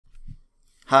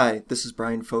Hi, this is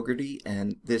Brian Fogarty,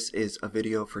 and this is a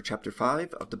video for Chapter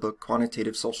 5 of the book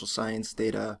Quantitative Social Science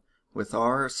Data with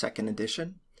R, second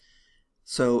edition.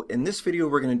 So in this video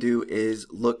we're going to do is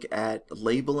look at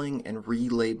labeling and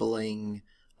relabeling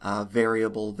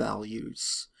variable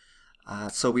values.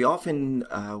 So we often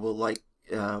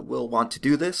will want to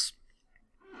do this,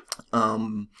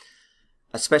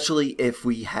 especially if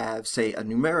we have, say, a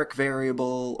numeric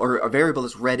variable, or a variable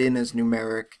is read in as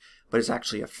numeric, but it's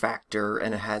actually a factor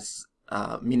and it has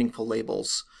meaningful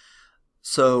labels.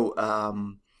 So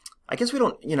I guess we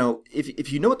don't,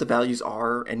 if you know what the values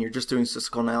are and you're just doing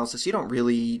statistical analysis, you don't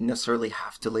really necessarily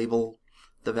have to label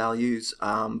the values.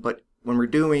 But when we're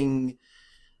doing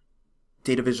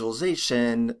data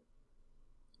visualization,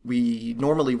 we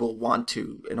normally will want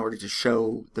to, in order to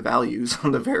show the values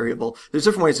on the variable. There's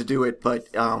different ways to do it,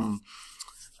 but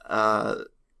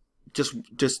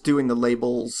just doing the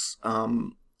labels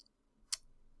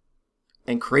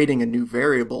and creating a new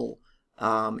variable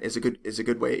is a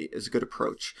good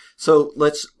approach. So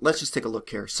let's just take a look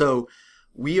here. So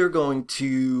we are going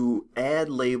to add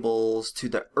labels to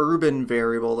the urban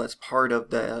variable that's part of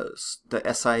the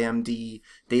SIMD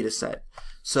data set.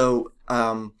 So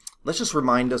let's just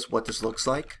remind us what this looks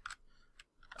like.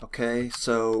 Okay,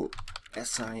 so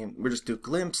we'll just do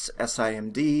glimpse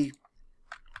SIMD,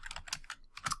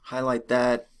 highlight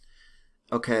that.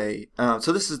 Okay,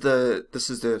 so this is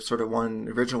the sort of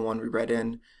original one we read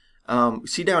in.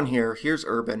 See down here, here's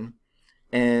urban,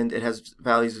 and it has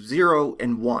values of 0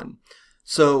 and 1.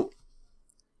 So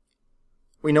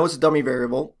we know it's a dummy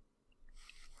variable.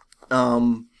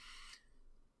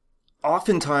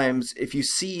 Oftentimes, if you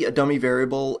see a dummy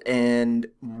variable and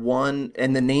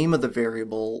the name of the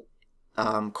variable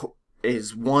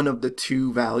is one of the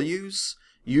two values,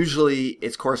 usually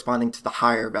it's corresponding to the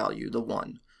higher value, the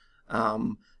 1.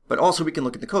 But also we can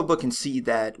look at the codebook and see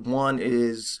that 1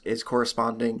 is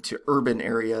corresponding to urban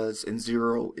areas and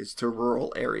 0 is to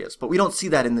rural areas. But we don't see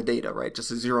that in the data, right?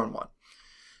 Just a 0 and 1.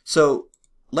 So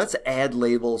let's add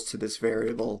labels to this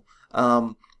variable.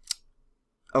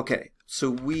 Okay, so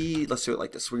let's do it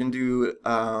like this. We're going to do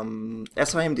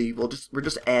SIMD. We're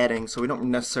just adding, so we don't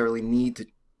necessarily need to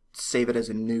save it as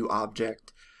a new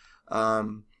object.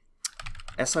 SIMD,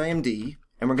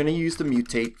 and we're going to use the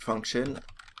mutate function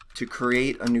to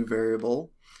create a new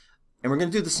variable, and we're going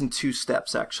to do this in 2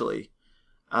 steps actually.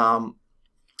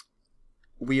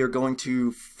 We are going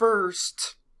to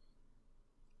first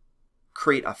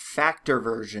create a factor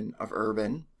version of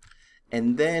urban,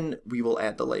 and then we will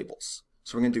add the labels.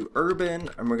 So we're going to do urban,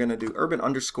 and we're going to do urban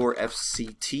underscore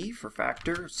FCT for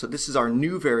factor. So this is our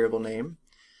new variable name,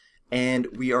 and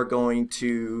we are going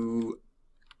to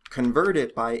convert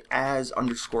it by as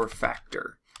underscore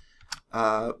factor.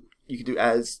 You can do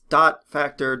as dot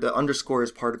factor. The underscore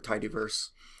is part of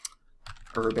tidyverse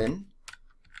urban,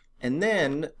 and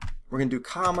then we're going to do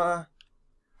comma,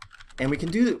 and we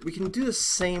can do the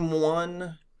same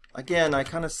one again. I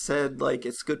kind of said like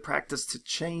it's good practice to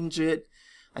change it.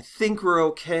 I think we're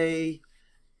okay.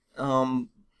 We're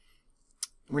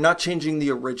not changing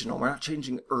the original. We're not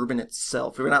changing urban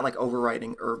itself. We're not like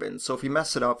overwriting urban. So if we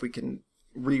mess it up, we can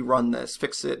rerun this,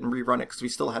 fix it, and rerun it because we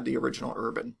still have the original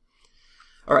urban.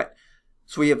 All right,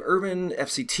 so we have urban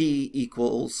FCT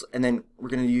equals, and then we're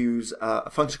going to use a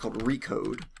function called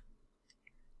recode,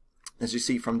 as you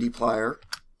see from dplyr.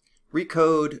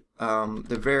 Recode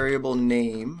the variable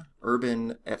name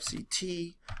urban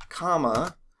FCT,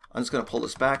 comma. I'm just going to pull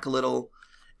this back a little,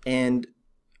 and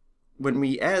when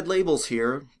we add labels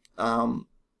here, so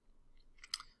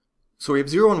we have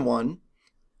 0 and 1.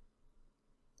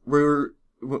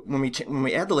 When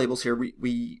we add the labels here,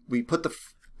 we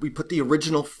put the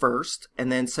original first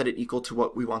and then set it equal to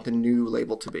what we want the new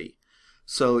label to be.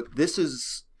 So this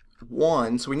is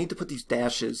 1, so we need to put these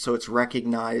dashes so it's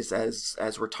recognized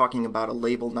as we're talking about a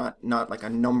label, not like a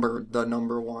number, the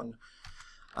number 1.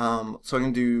 So I'm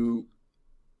going to do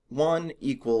 1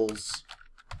 equals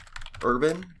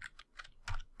urban,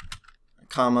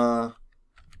 comma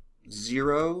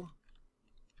 0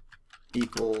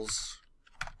 equals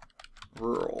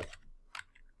rural.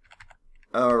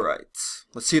 All right,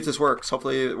 let's see if this works.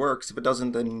 Hopefully it works. If it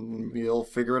doesn't, then we'll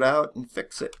figure it out and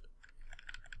fix it.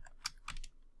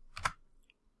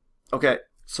 Okay,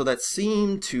 so that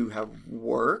seemed to have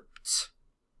worked.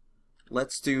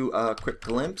 Let's do a quick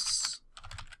glimpse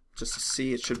just to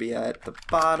see. It should be at the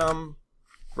bottom.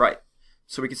 Right,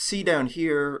 so we can see down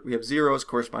here we have zeros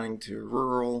corresponding to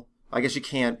rural. I guess you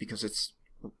can't because it's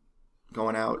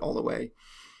going out all the way.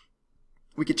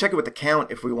 We could check it with the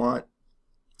count if we want.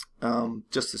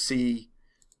 Just to see.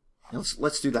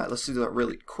 Let's do that. Let's do that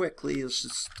really quickly. Let's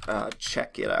just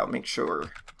check it out. Make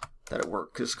sure that it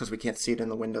worked, just because we can't see it in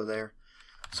the window there.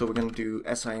 So we're going to do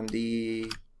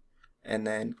SIMD and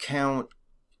then count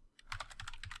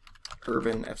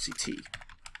urban FCT.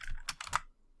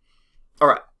 All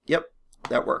right, yep,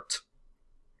 that worked.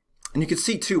 And you can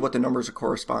see too what the numbers are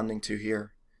corresponding to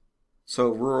here. So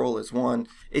rural is 1.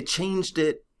 It changed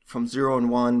it from 0 and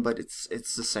 1, but it's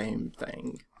the same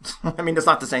thing. I mean, it's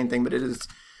not the same thing, but it is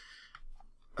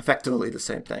effectively the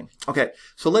same thing. Okay,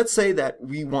 so let's say that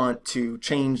we want to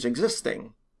change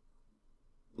existing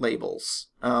labels.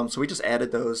 So we just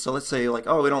added those. So let's say like,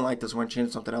 oh, we don't like this, we're going to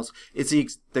change something else.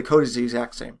 The code is the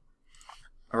exact same.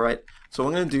 All right, so what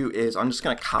I'm going to do is I'm just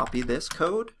going to copy this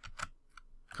code,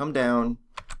 come down,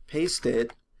 paste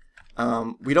it.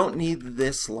 We don't need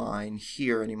this line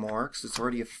here anymore because it's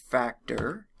already a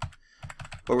factor.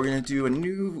 But we're going to do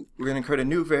we're going to create a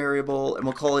new variable, and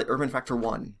we'll call it urban factor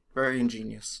 1. Very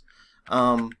ingenious.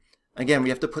 Again, we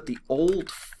have to put the old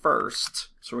first,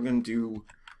 so we're going to do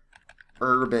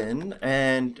urban,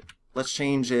 and let's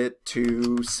change it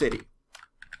to city.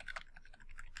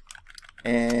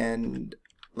 And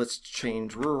let's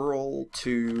change rural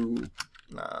to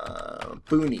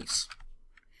boonies.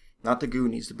 Not the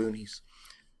Goonies, the boonies.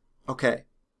 Okay,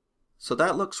 so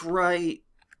that looks right.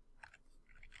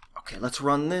 Okay, let's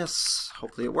run this.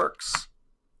 Hopefully it works.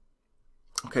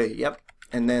 Okay, yep.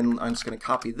 And then I'm just going to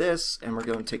copy this, and we're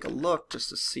going to take a look just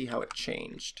to see how it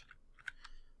changed.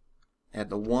 Add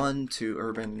the 1 to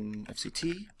urban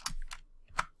FCT.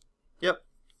 Yep.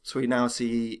 So we now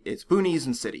see it's boonies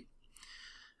and city.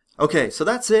 Okay, so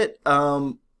that's it.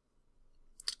 Again,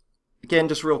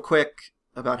 just real quick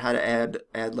about how to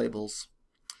add labels.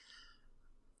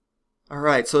 All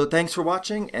right, so thanks for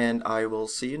watching, and I will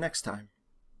see you next time.